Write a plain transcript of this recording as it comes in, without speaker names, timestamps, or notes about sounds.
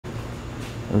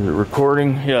Is it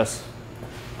recording? Yes.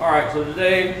 All right, so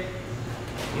today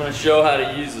I'm going to show how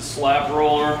to use the slab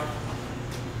roller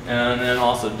and then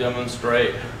also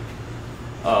demonstrate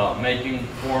making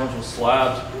forms with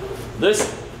slabs.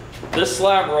 This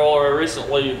slab roller I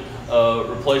recently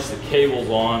replaced the cables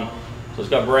on, so it's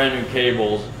got brand new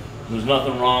cables. There's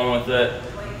nothing wrong with it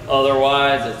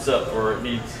otherwise, except for it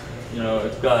needs, you know,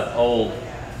 it's got old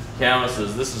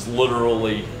canvases. This is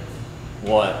literally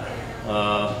what?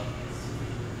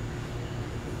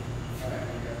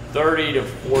 30 to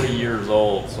 40 years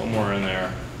old, somewhere in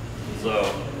there.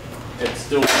 So it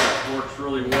still works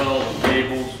really well. The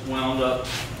cable's wound up.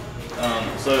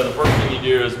 So the first thing you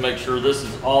do is make sure this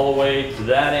is all the way to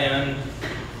that end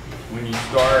when you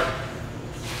start.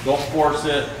 Don't force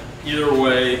it either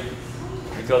way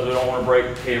because we don't want to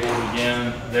break the cables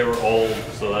again. They were old,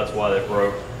 so that's why they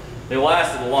broke. They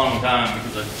lasted a long time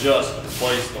because I just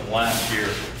replaced them last year.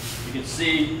 You can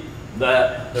see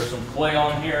that there's some clay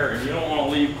on here, and you don't want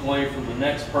to leave clay for the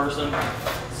next person.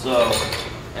 So,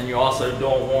 and you also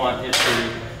don't want it to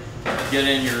get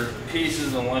in your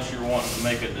pieces unless you're wanting to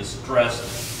make a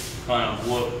distressed kind of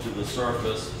look to the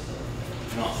surface.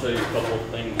 And I'll show you a couple of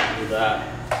things with that.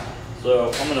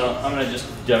 So I'm gonna just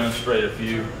demonstrate a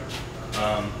few,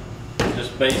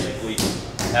 just basically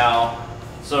how.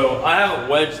 So I haven't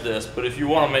wedged this, but if you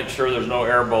want to make sure there's no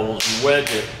air bubbles, you wedge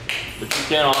it. But you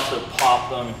can also pop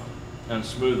them and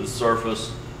smooth the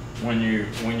surface when you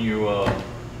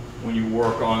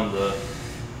work on the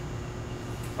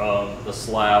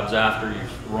slabs after you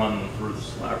run them through the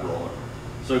slab roller.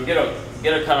 So get a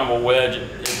kind of a wedge.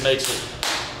 It makes it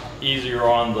easier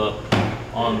on the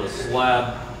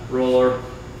slab roller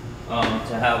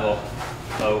to have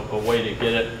a way to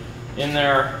get it in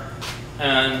there.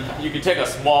 And you can take a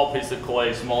small piece of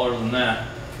clay, smaller than that,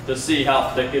 to see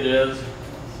how thick it is.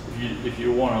 If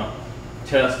you want to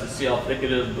test to see how thick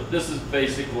it is, but this is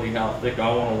basically how thick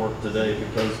I want to work today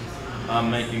because I'm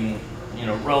making, you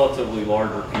know, relatively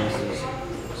larger pieces.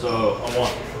 So I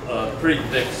want pretty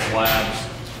thick slabs,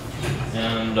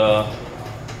 and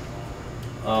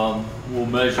we'll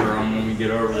measure them when we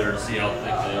get over there to see how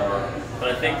thick they are. But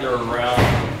I think they're around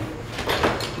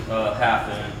 ½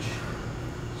 inch.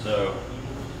 So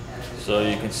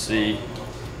you can see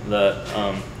that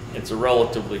it's a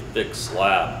relatively thick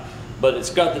slab, but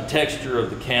it's got the texture of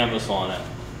the canvas on it.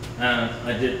 And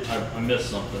I missed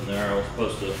something there. I was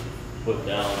supposed to put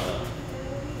down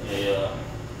a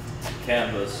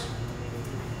canvas.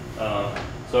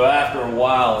 So after a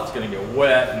while, it's going to get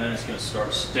wet, and then it's going to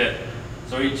start to stick.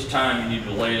 So each time you need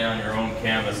to lay down your own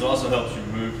canvas. It also helps you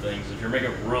move things if you're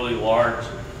making really large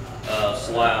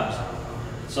slabs.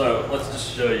 So let's just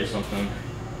show you something.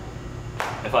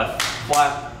 If I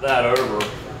flap that over,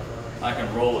 I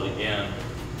can roll it again,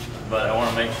 but I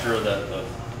want to make sure that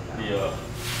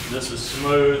this is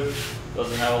smooth,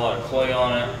 doesn't have a lot of clay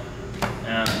on it,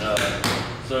 and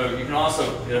so you can also,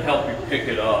 it'll help you pick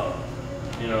it up,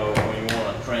 you know, when you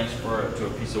want to transfer it to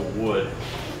a piece of wood.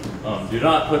 Do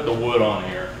not put the wood on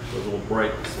here because it will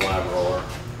break the slab roller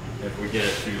if we get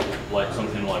it to like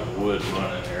something like wood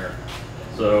running here.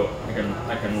 So I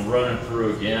can run it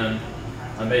through again.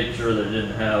 I made sure that it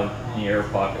didn't have any air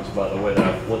pockets, by the way, that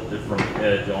I flipped it from the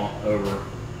edge on over.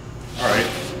 All right,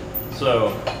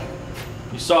 so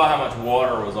you saw how much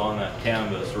water was on that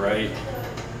canvas, right?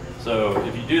 So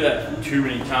if you do that too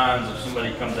many times, if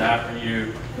somebody comes after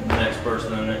you, the next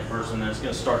person, then it's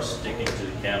going to start sticking to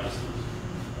the canvases.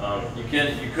 You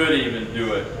could even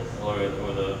do it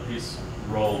with a piece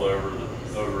rolled over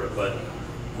it,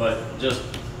 but just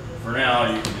for now,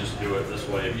 you can just do it this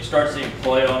way. If you start seeing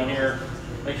clay on here,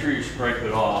 make sure you scrape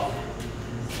it off.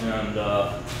 And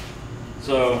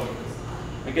so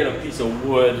I get a piece of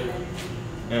wood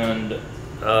and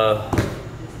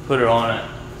put it on it.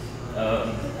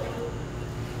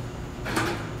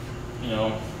 You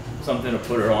know, something to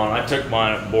put it on. I took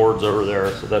mine at boards over there,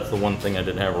 so that's the one thing I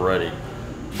didn't have ready.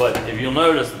 But if you'll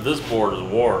notice, this board is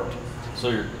warped, so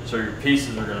your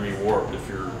pieces are going to be warped if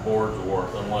your board's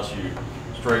warped, unless you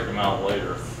straighten them out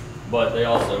later. But they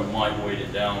also might weight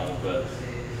it down a little bit.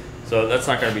 So that's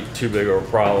not going to be too big of a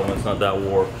problem. It's not that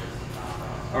warped.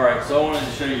 All right, so I wanted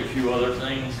to show you a few other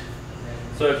things.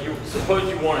 So if you suppose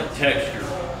you want a texture,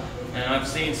 and I've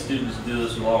seen students do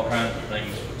this with all kinds of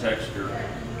things for texture,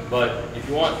 but if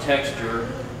you want texture,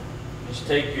 just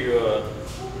take your,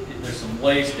 there's some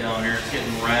lace down here, it's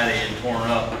getting ratty and torn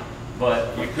up,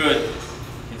 but you could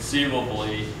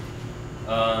conceivably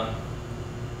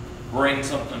bring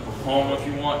something from home if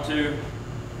you want to,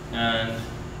 and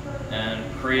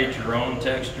create your own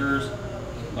textures,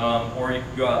 or you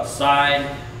could go outside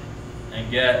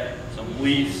and get some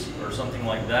leaves or something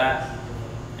like that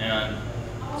And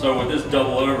so with this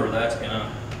double over, that's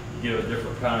gonna give a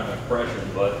different kind of impression,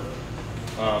 but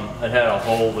it had a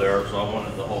hole there, so I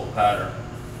wanted the whole pattern.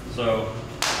 So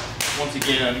once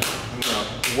again, I'm gonna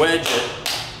wedge it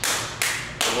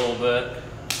a little bit,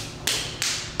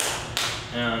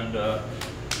 and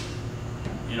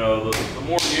you know, the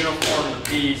more uniform the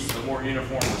piece, the more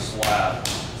uniform the slab.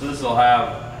 So this will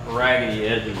have raggedy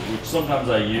edges, which sometimes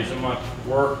I use in my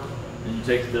work. And you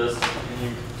take this, and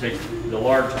you take the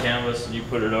large canvas, and you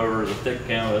put it over the thick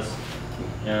canvas,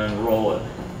 and roll it.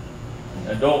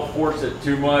 And don't force it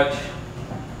too much.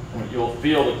 You'll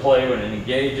feel the clay when it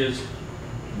engages.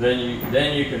 Then you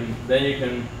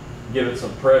can give it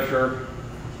some pressure.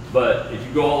 But if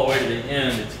you go all the way to the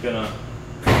end, it's gonna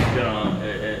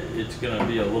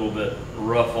be a little bit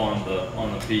rough on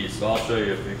the piece. So I'll show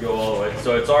you if you go all the way.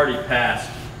 So it's already past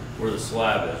where the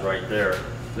slab is, right there.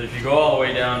 So if you go all the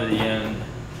way down to the end,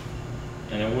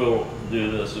 and it will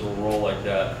do this, it'll roll like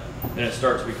that. Then it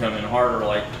starts becoming harder,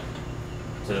 like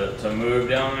to move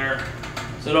down there.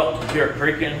 So don't, if you're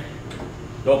creaking,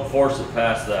 don't force it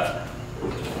past that.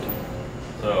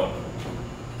 So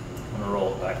I'm gonna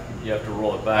roll it back. You have to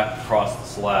roll it back across the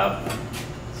slab.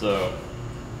 So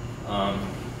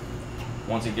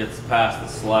once it gets past the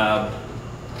slab,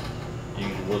 you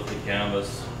can lift the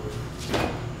canvas,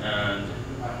 and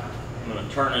I'm going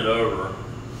to turn it over,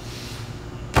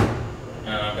 and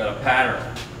I've got a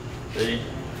pattern. See?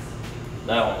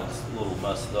 That one's a little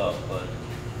messed up, but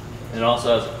it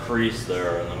also has a crease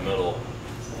there in the middle.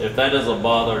 If that doesn't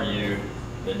bother you,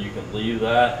 then you can leave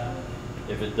that.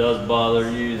 If it does bother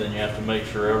you, then you have to make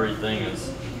sure everything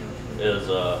is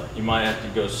you might have to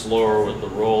go slower with the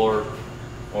roller,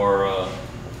 or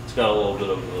it's got a little bit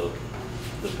of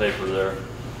the paper there.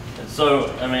 And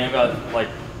so, I mean, I've got like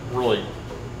really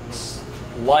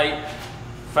light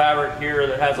fabric here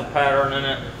that has a pattern in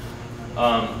it.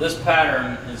 This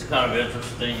pattern is kind of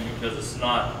interesting because it's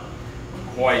not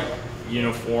quite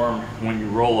uniform. When you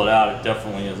roll it out, it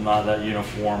definitely is not that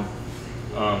uniform.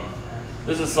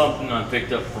 This is something I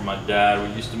picked up from my dad.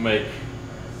 We used to make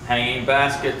hanging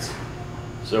baskets.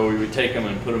 So we would take them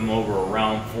and put them over a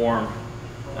round form,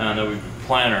 and then we'd be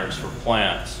planters for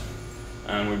plants,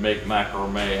 and we'd make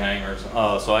macrame hangers.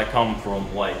 So I come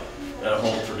from like that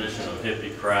whole tradition of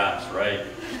hippie crafts, right?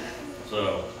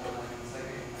 So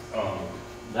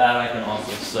that I can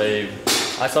also save.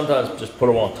 I sometimes just put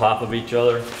them on top of each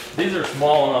other. These are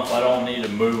small enough I don't need to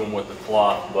move them with the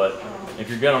cloth, but if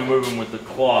you're gonna move them with the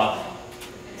cloth,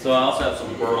 so I also have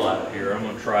some burlap here. I'm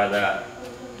gonna try that.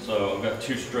 So I've got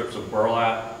 2 strips of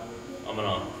burlap. I'm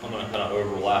gonna kind of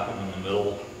overlap them in the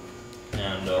middle,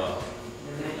 and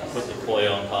put the clay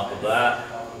on top of that.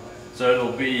 So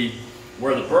it'll be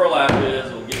where the burlap is.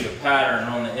 It'll give you a pattern,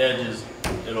 and on the edges,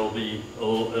 it'll be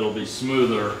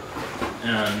smoother.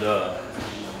 And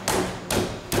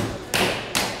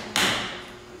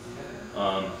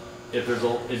if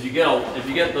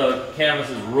you get the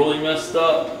canvases really messed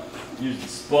up, use the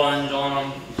sponge on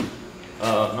them.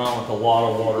 Not with a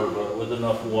lot of water, but with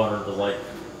enough water to like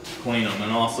clean them.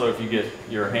 And also, if you get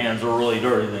your hands are really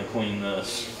dirty, then clean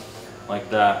this like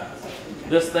that.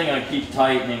 This thing I keep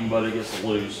tightening, but it gets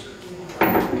loose.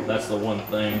 That's the one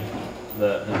thing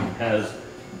that has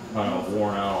kind of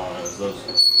worn out on it, is those.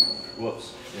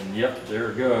 Whoops. And yep,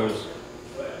 there it goes.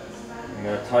 I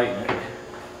gotta tighten it.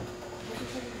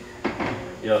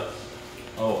 Yep.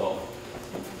 Oh well.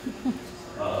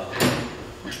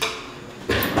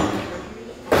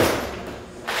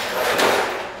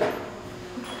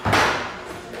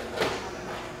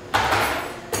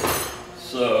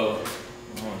 So,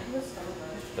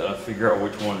 gotta figure out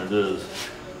which one it is. I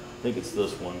think it's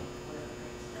this one.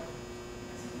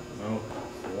 Nope,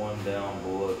 one down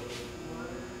below.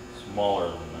 Smaller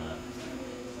than that,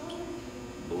 I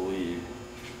believe.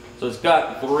 So it's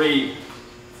got 3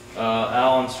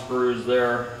 Allen screws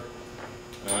there,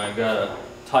 and I gotta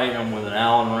tighten them with an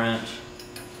Allen wrench.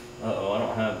 Uh-oh, I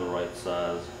don't have the right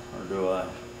size, or do I?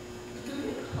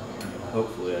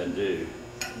 Hopefully I do.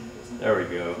 There we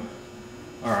go.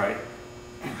 All right.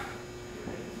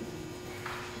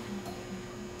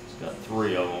 It's got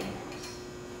 3 of them.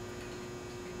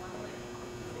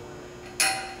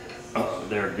 Oh,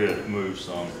 they're good. It moves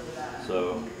some,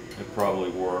 so it probably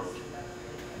worked.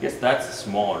 I guess that's a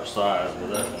smaller size,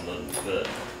 but that one doesn't fit.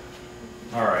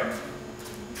 All right.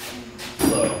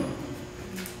 So,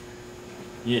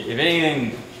 if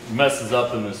anything messes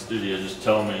up in the studio, just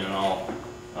tell me, and I'll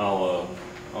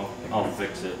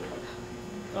fix it.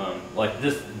 Like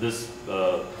this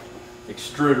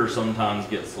extruder sometimes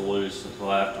gets loose, so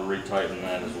I have to retighten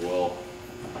that as well.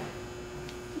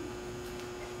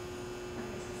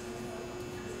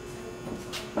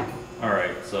 All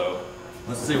right, so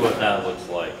let's see what that looks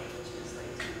like.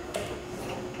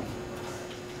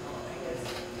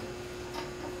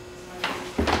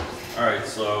 All right,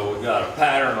 so we got a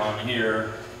pattern on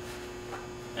here,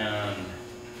 and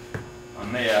I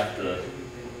may have to.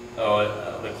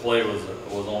 Oh, the clay was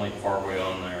only partway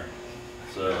on there,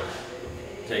 so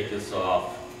take this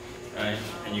off, and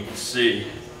you can see it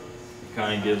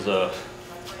kind of gives a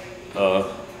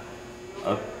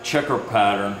checker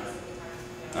pattern,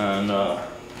 and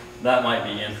that might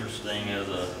be interesting as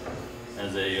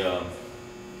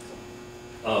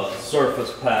a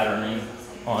surface patterning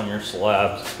on your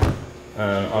slabs,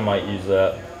 and I might use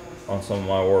that on some of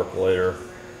my work later.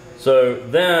 So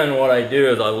then what I do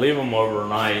is I leave them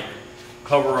overnight,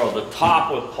 cover the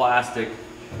top with plastic,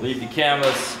 leave the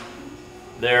canvas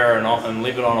there, and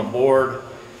leave it on a board.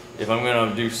 If I'm going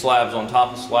to do slabs on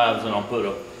top of slabs, then I'll put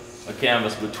a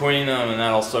canvas between them, and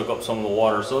that'll soak up some of the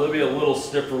water. So they'll be a little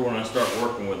stiffer when I start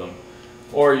working with them.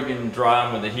 Or you can dry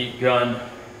them with a heat gun,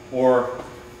 or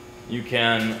you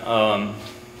can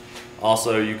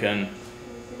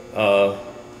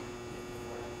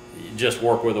just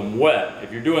work with them wet.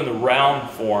 If you're doing the round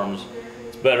forms,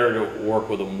 it's better to work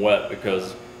with them wet,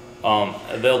 because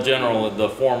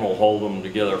the form will hold them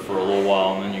together for a little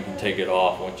while, and then you can take it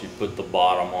off once you put the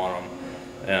bottom on them.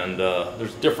 And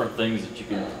there's different things that you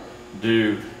can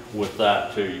do with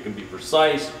that too. You can be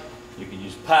precise, you can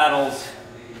use paddles,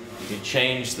 you can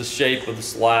change the shape of the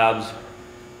slabs,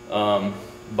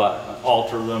 but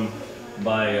alter them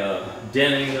by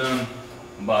denting them,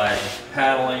 by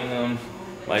paddling them,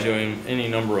 by doing any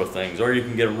number of things. Or you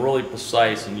can get them really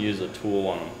precise and use a tool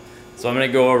on them. So I'm going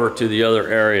to go over to the other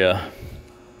area.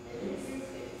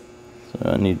 So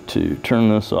I need to turn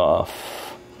this off.